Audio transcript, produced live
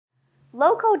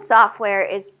Low-code software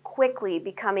is quickly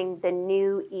becoming the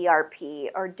new ERP,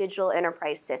 or digital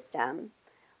enterprise system.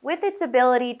 With its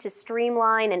ability to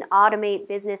streamline and automate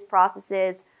business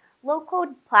processes, low-code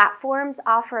platforms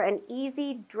offer an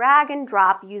easy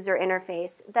drag-and-drop user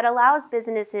interface that allows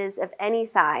businesses of any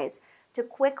size to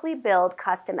quickly build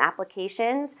custom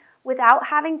applications without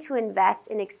having to invest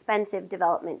in expensive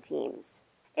development teams.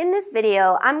 In this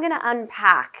video, I'm going to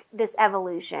unpack this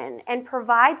evolution and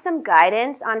provide some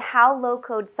guidance on how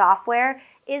low-code software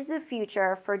is the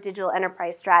future for digital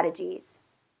enterprise strategies.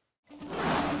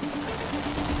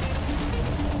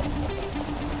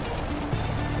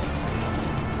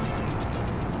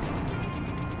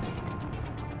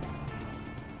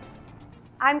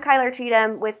 I'm Kyler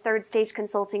Cheatham with Third Stage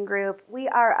Consulting Group. We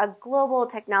are a global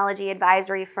technology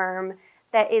advisory firm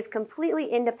that is completely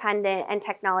independent and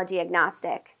technology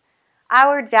agnostic.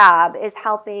 Our job is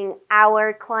helping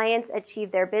our clients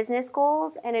achieve their business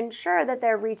goals and ensure that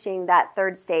they're reaching that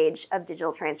third stage of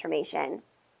digital transformation.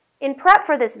 In prep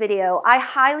for this video, I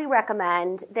highly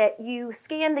recommend that you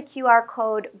scan the QR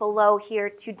code below here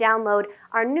to download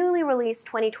our newly released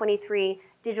 2023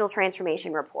 Digital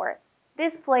Transformation Report.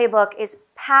 This playbook is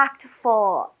packed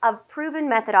full of proven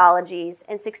methodologies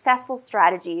and successful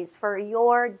strategies for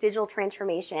your digital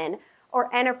transformation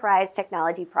or enterprise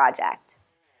technology project.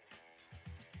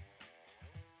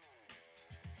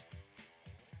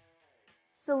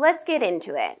 So let's get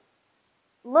into it.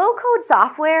 Low-code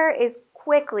software is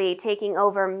quickly taking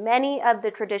over many of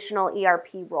the traditional ERP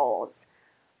roles,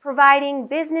 providing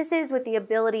businesses with the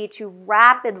ability to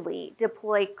rapidly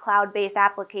deploy cloud-based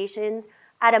applications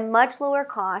at a much lower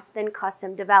cost than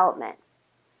custom development.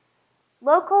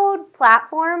 Low-code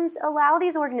platforms allow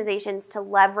these organizations to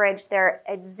leverage their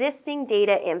existing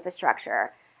data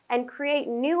infrastructure and create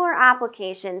newer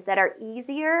applications that are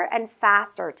easier and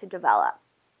faster to develop.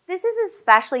 This is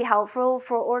especially helpful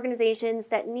for organizations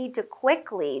that need to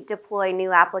quickly deploy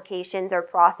new applications or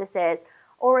processes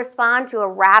or respond to a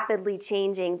rapidly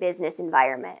changing business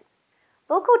environment.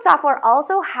 Low-code software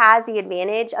also has the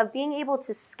advantage of being able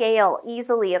to scale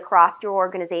easily across your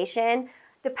organization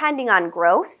depending on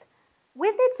growth.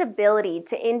 With its ability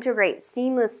to integrate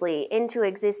seamlessly into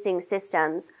existing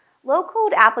systems,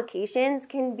 low-code applications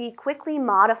can be quickly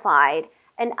modified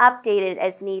and updated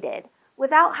as needed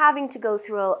without having to go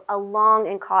through a long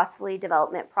and costly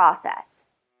development process.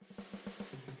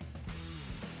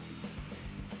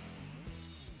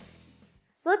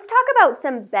 So let's talk about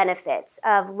some benefits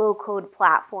of low-code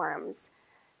platforms.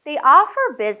 They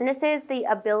offer businesses the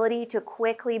ability to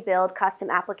quickly build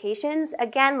custom applications,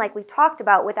 again, like we talked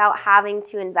about, without having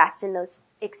to invest in those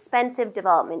expensive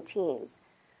development teams.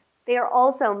 They are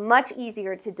also much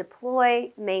easier to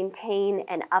deploy, maintain,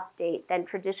 and update than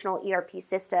traditional ERP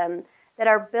systems that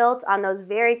are built on those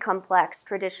very complex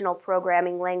traditional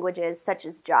programming languages such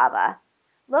as Java.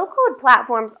 Low-code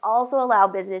platforms also allow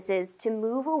businesses to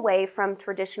move away from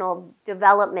traditional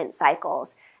development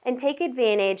cycles and take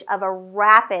advantage of a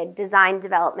rapid design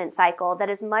development cycle that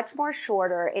is much more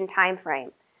shorter in time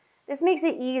frame. This makes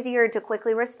it easier to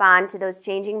quickly respond to those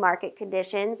changing market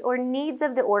conditions or needs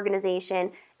of the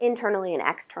organization internally and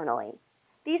externally.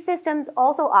 These systems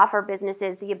also offer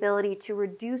businesses the ability to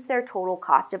reduce their total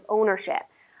cost of ownership.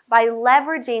 By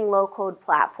leveraging low-code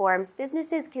platforms,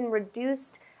 businesses can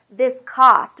reduce this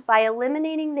cost by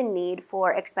eliminating the need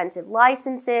for expensive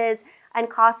licenses and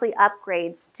costly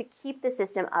upgrades to keep the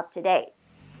system up to date.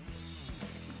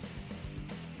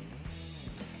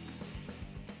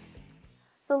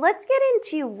 So let's get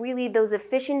into really those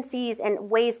efficiencies and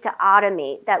ways to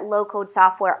automate that low-code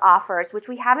software offers, which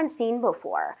we haven't seen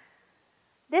before.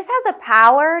 This has the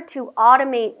power to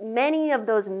automate many of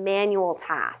those manual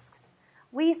tasks.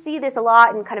 We see this a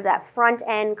lot in kind of that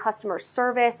front-end customer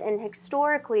service and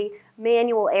historically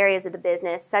manual areas of the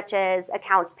business, such as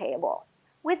accounts payable.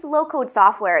 With low-code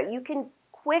software, you can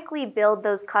quickly build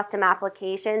those custom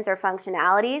applications or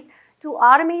functionalities to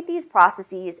automate these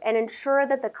processes and ensure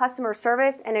that the customer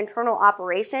service and internal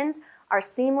operations are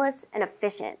seamless and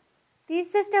efficient. These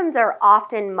systems are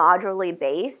often modularly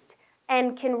based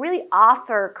and can really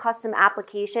offer custom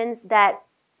applications that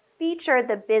feature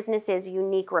the business's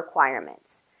unique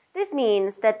requirements. This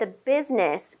means that the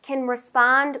business can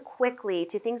respond quickly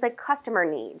to things like customer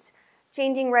needs,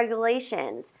 changing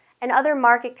regulations, and other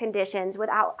market conditions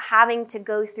without having to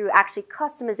go through actually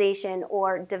customization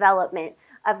or development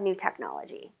of new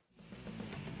technology.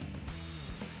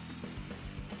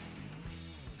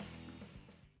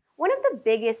 One of the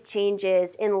biggest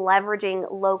changes in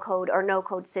leveraging low-code or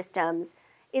no-code systems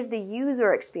is the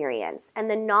user experience and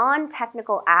the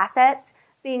non-technical assets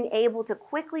being able to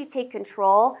quickly take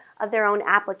control of their own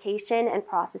application and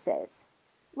processes.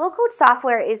 Low-code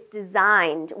software is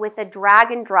designed with a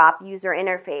drag-and-drop user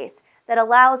interface that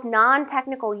allows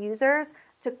non-technical users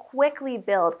to quickly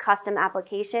build custom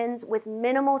applications with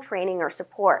minimal training or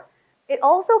support. It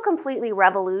also completely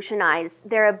revolutionized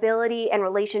their ability and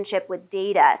relationship with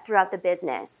data throughout the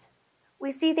business.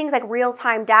 We see things like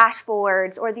real-time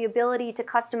dashboards or the ability to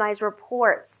customize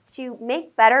reports to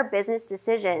make better business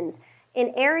decisions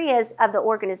in areas of the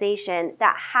organization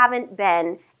that haven't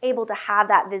been able to have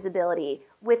that visibility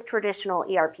with traditional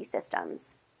ERP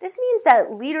systems. This means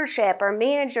that leadership or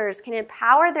managers can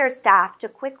empower their staff to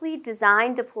quickly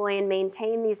design, deploy, and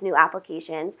maintain these new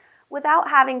applications without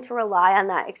having to rely on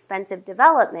that expensive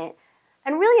development,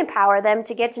 and really empower them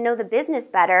to get to know the business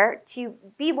better, to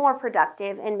be more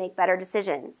productive and make better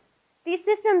decisions. These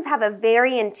systems have a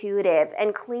very intuitive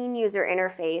and clean user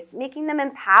interface, making them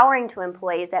empowering to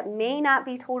employees that may not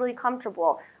be totally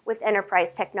comfortable with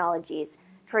enterprise technologies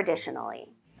traditionally.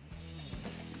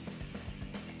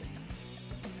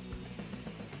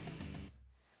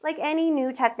 Like any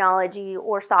new technology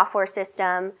or software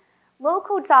system,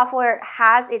 low-code software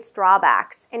has its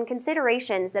drawbacks and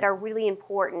considerations that are really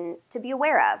important to be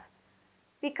aware of.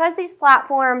 Because these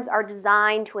platforms are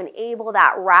designed to enable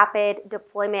that rapid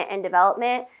deployment and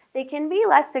development, they can be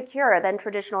less secure than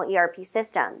traditional ERP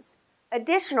systems.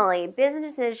 Additionally,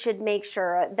 businesses should make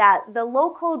sure that the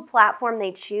low-code platform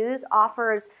they choose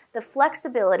offers the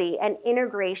flexibility and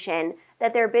integration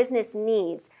that their business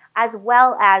needs, as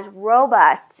well as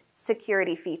robust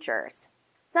security features.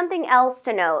 Something else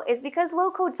to note is because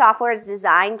low-code software is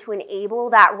designed to enable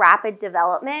that rapid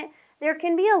development, there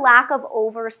can be a lack of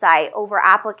oversight over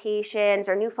applications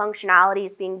or new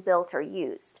functionalities being built or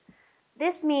used.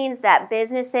 This means that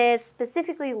businesses,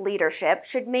 specifically leadership,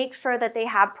 should make sure that they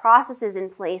have processes in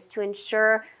place to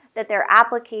ensure that their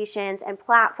applications and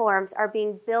platforms are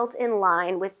being built in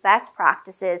line with best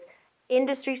practices,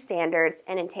 industry standards,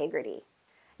 and integrity.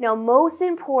 Now, most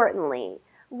importantly,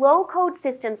 low-code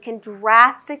systems can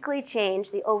drastically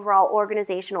change the overall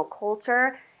organizational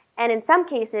culture and in some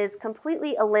cases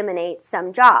completely eliminate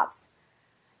some jobs.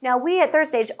 Now, we at Third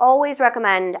Stage always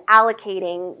recommend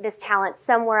allocating this talent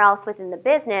somewhere else within the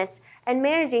business and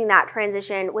managing that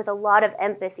transition with a lot of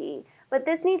empathy, but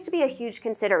this needs to be a huge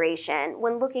consideration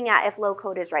when looking at if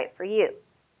low-code is right for you.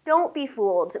 Don't be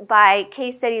fooled by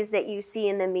case studies that you see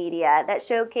in the media that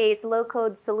showcase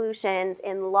low-code solutions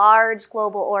in large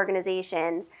global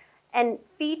organizations and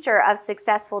feature of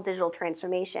successful digital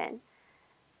transformation.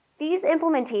 These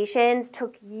implementations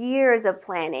took years of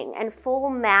planning and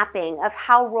full mapping of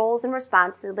how roles and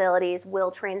responsibilities will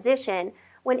transition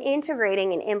when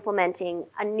integrating and implementing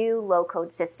a new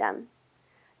low-code system.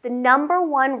 The number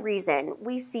one reason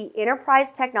we see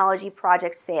enterprise technology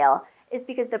projects fail is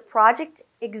because the project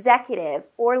executive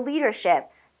or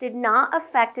leadership did not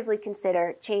effectively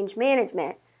consider change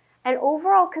management and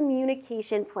overall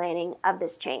communication planning of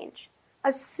this change.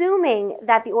 Assuming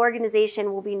that the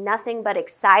organization will be nothing but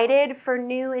excited for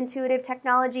new intuitive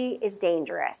technology is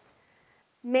dangerous.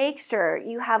 Make sure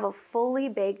you have a fully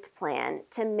baked plan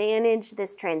to manage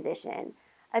this transition,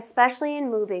 especially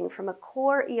in moving from a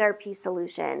core ERP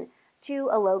solution to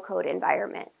a low-code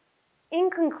environment. In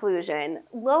conclusion,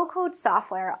 low-code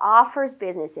software offers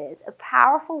businesses a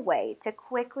powerful way to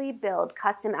quickly build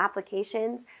custom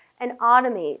applications and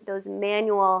automate those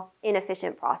manual,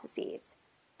 inefficient processes.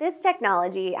 This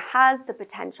technology has the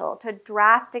potential to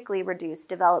drastically reduce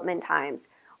development times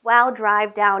while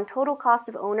drive down total cost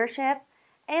of ownership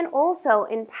and also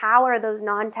empower those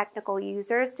non-technical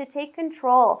users to take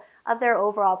control of their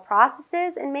overall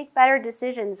processes and make better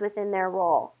decisions within their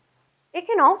role. It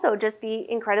can also just be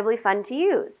incredibly fun to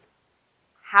use.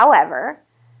 However,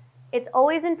 it's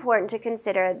always important to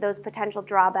consider those potential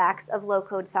drawbacks of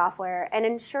low-code software and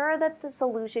ensure that the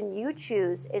solution you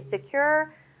choose is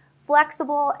secure,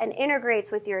 flexible, and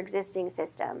integrates with your existing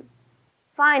system.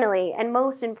 Finally, and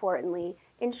most importantly,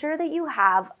 ensure that you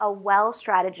have a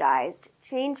well-strategized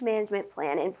change management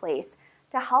plan in place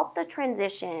to help the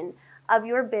transition of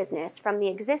your business from the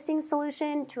existing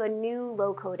solution to a new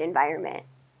low-code environment.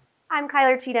 I'm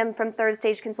Kyler Cheatham from Third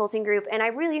Stage Consulting Group, and I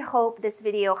really hope this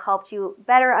video helped you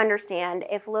better understand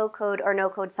if low-code or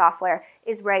no-code software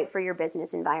is right for your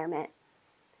business environment.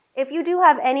 If you do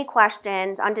have any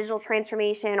questions on digital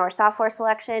transformation or software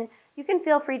selection, you can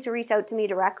feel free to reach out to me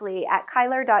directly at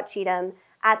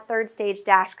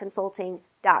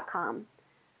kyler.cheatham@thirdstage-consulting.com.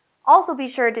 Also be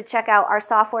sure to check out our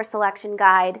software selection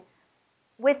guide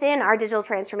within our digital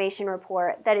transformation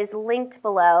report that is linked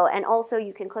below, and also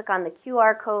you can click on the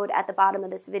QR code at the bottom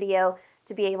of this video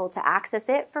to be able to access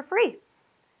it for free.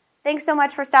 Thanks so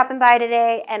much for stopping by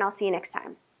today, and I'll see you next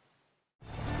time.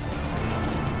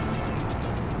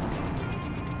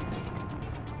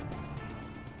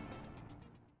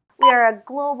 We are a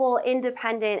global,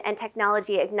 independent, and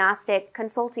technology-agnostic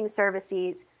consulting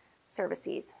services.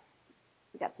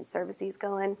 We got some services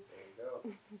going.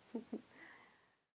 There you go.